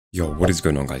Yo, what is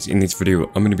going on guys? In this video,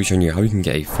 I'm going to be showing you how you can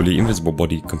get a fully invisible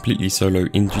body completely solo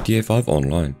in GTA 5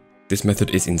 online. This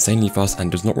method is insanely fast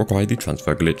and does not require the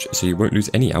transfer glitch, so you won't lose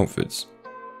any outfits.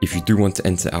 If you do want to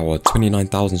enter our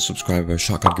 29,000 subscriber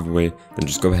shotgun giveaway, then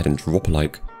just go ahead and drop a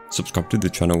like, subscribe to the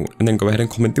channel, and then go ahead and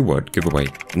comment the word giveaway,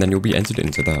 and then you'll be entered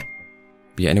into that.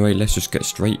 But yeah, anyway, let's just get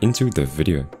straight into the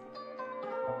video.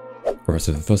 Alright,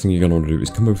 so the first thing you're going to want to do is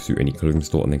come over to any clothing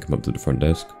store and then come up to the front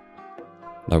desk.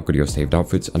 Now go to your saved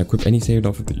outfits and equip any saved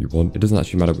outfit that you want. It doesn't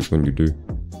actually matter which one you do.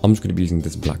 I'm just going to be using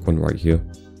this black one right here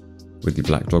with the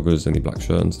black joggers and the black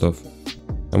shirt and stuff.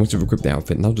 And once you've equipped the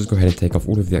outfit, now just go ahead and take off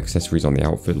all of the accessories on the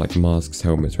outfit like masks,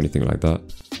 helmets, or anything like that.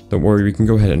 Don't worry, we can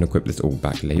go ahead and equip this all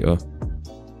back later.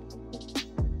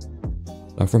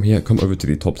 Now from here, come over to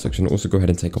the top section. Also go ahead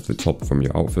and take off the top from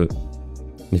your outfit.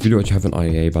 And if you do actually have an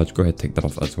IAA badge, go ahead and take that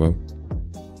off as well.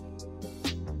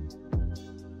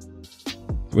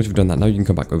 Once you've done that, now you can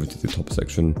come back over to the top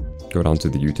section, go down to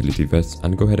the utility vest,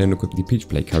 and go ahead and equip the peach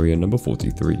plate carrier number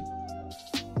 43.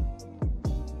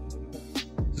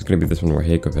 It's going to be this one right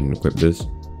here. Go ahead and equip this.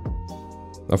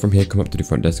 Now from here, come up to the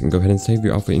front desk and go ahead and save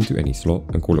your outfit into any slot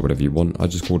and call it whatever you want. I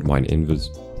just called mine Invis.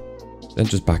 Then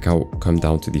just back out, come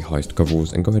down to the heist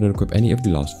coveralls and go ahead and equip any of the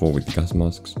last 4 with the gas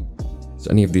masks.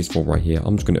 So any of these 4 right here,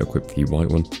 I'm just going to equip the white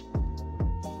one.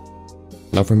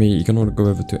 Now from here, you're going to want to go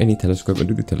over to any telescope and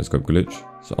do the telescope glitch.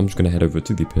 So I'm just going to head over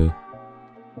to the pier.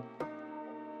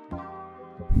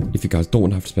 If you guys don't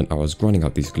want to have to spend hours grinding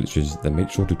out these glitches, then make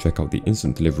sure to check out the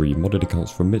instant delivery modded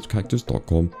accounts from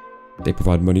MitchCactus.com. They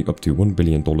provide money up to $1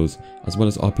 billion, as well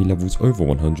as RP levels over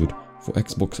 100 for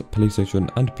Xbox, PlayStation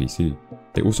and PC.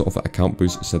 They also offer account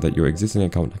boosts so that your existing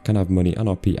account can have money and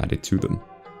RP added to them.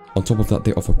 On top of that,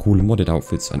 they offer cool modded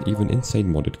outfits and even insane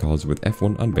modded cars with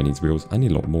F1 and Benny's wheels and a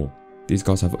lot more. These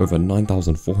guys have over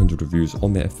 9,400 reviews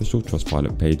on their official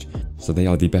Trustpilot page, so they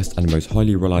are the best and most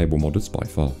highly reliable modders by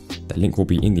far. Their link will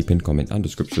be in the pinned comment and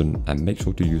description, and make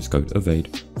sure to use code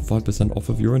EVADE for 5% off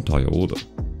of your entire order.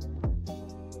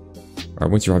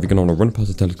 Alright, once you arrive, you're going to want to run past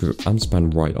the telescope and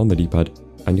span right on the D-pad,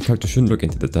 and your character shouldn't look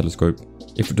into the telescope.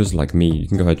 If it does like me, you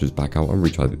can go ahead and just back out and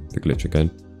retry the glitch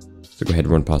again. So go ahead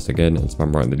and run past again and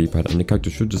span right on the D-pad, and your character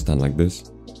should just stand like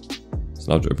this.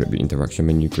 So now just open up the interaction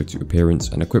menu, go to appearance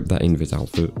and equip that Invis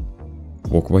outfit.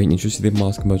 Walk away and you should see the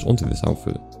mask merge onto this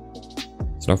outfit.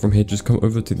 So now from here, just come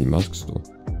over to the mask store.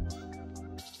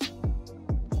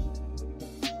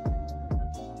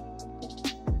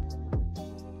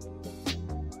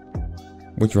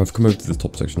 Once you have, come over to the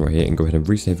top section right here and go ahead and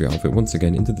resave your outfit once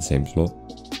again into the same slot.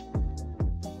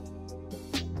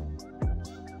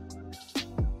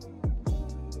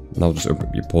 Now just open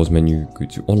up your pause menu, go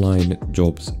to online,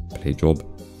 jobs, play job,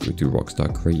 go to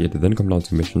Rockstar created, then come down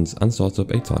to missions and start up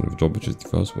a time of job, which is the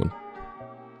first one.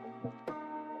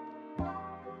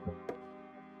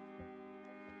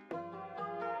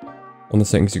 On the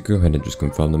settings, you go ahead and just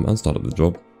confirm them and start up the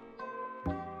job.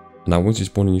 Now once you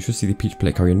spawn in, you should see the peach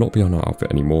plate carrier not be on our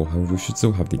outfit anymore, however we should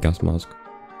still have the gas mask.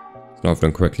 So now if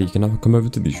done correctly, you can now come over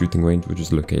to the shooting range, which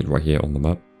is located right here on the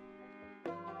map.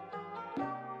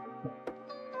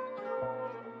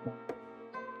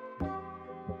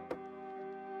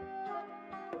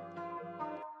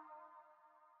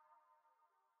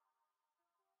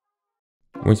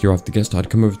 Once you're off the guest side,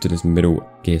 come over to this middle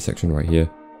gear section right here,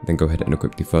 then go ahead and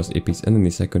equip the first earpiece and then the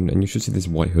second, and you should see this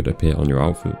white hood appear on your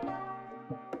outfit.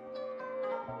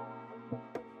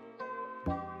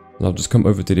 Now just come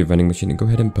over to the vending machine and go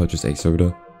ahead and purchase a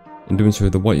soda. In doing so,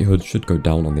 the white hood should go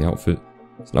down on the outfit.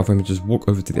 So now from here, just walk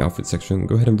over to the outfit section and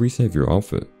go ahead and resave your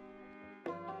outfit.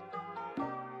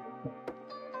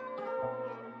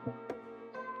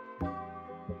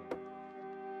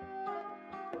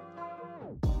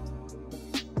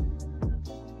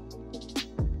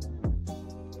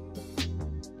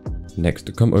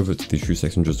 Next, come over to the shoe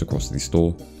section just across the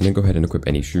store, and then go ahead and equip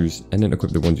any shoes, and then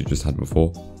equip the ones you just had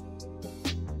before.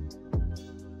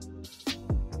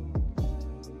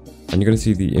 And you're going to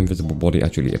see the invisible body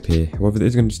actually appear, however there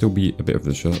is going to still be a bit of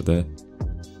the shirt there.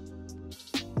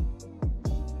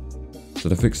 So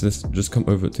to fix this, just come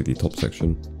over to the top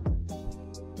section.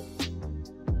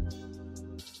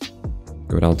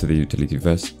 Go down to the utility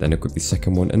vest, then equip the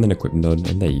second one, and then equip none,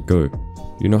 and there you go.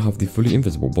 You now have the fully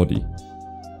invisible body.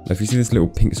 Now if you see this little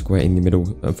pink square in the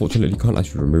middle, unfortunately you can't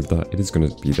actually remove that, it is going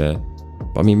to be there.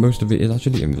 But I mean, most of it is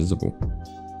actually invisible.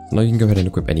 So now you can go ahead and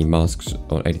equip any masks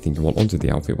or anything you want onto the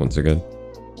outfit once again.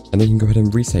 And then you can go ahead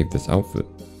and resave this outfit.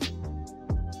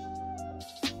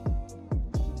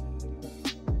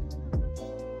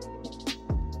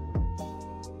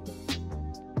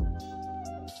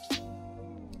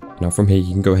 Now from here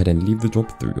you can go ahead and leave the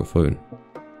job through your phone.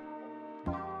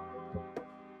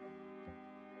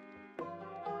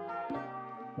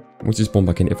 Once you spawn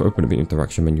back in, if I open up the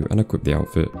interaction menu and equip the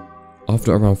outfit,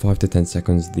 after around 5 to 10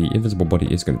 seconds the invisible body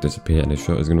is going to disappear and the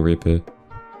shirt is going to reappear.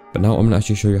 But now I'm going to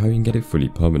actually show you how you can get it fully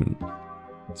permanent.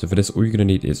 So for this, all you're going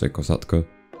to need is a Kosatka.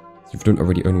 So if you don't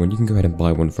already own one, you can go ahead and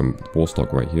buy one from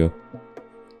Warstock right here.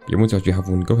 Yeah, once you actually have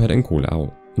one, go ahead and call it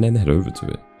out, and then head over to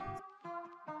it.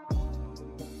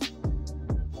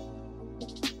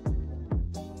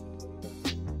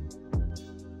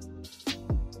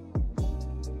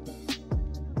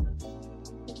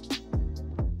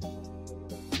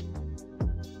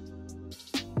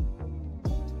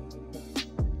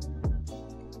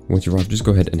 Once you arrive, just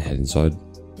go ahead and head inside.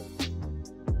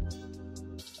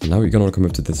 And now you're going to come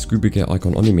up to the Scuba Gear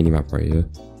icon on the minimap right here.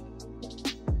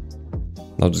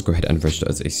 Now just go ahead and register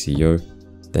as a CEO,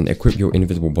 then equip your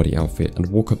invisible body outfit and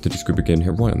walk up to the Scuba Gear and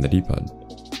hit right on the D-pad.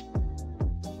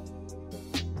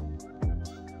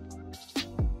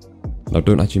 Now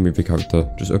don't actually move the character,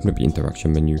 just open up the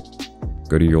interaction menu,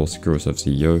 go to your Secure Yourself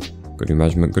CEO, go to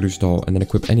management, go to style, and then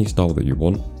equip any style that you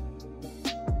want.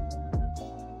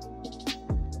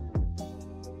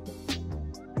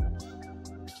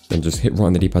 Then just hit right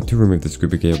on the D-pad to remove the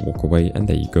Scuba Gear, walk away, and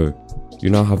there you go. You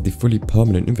now have the fully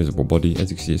permanent invisible body. As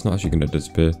you can see, it's not actually going to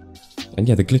disappear. And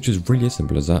yeah, the glitch is really as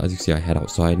simple as that. As you can see, I head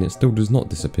outside and it still does not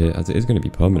disappear, as it is going to be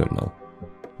permanent now.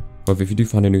 However, if you do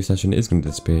find a new session, it is going to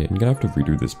disappear and you're going to have to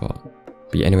redo this part.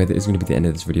 But yeah, anyway, that is going to be the end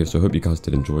of this video, so I hope you guys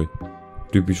did enjoy.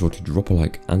 Do be sure to drop a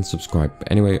like and subscribe.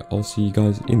 But anyway, I'll see you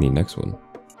guys in the next one.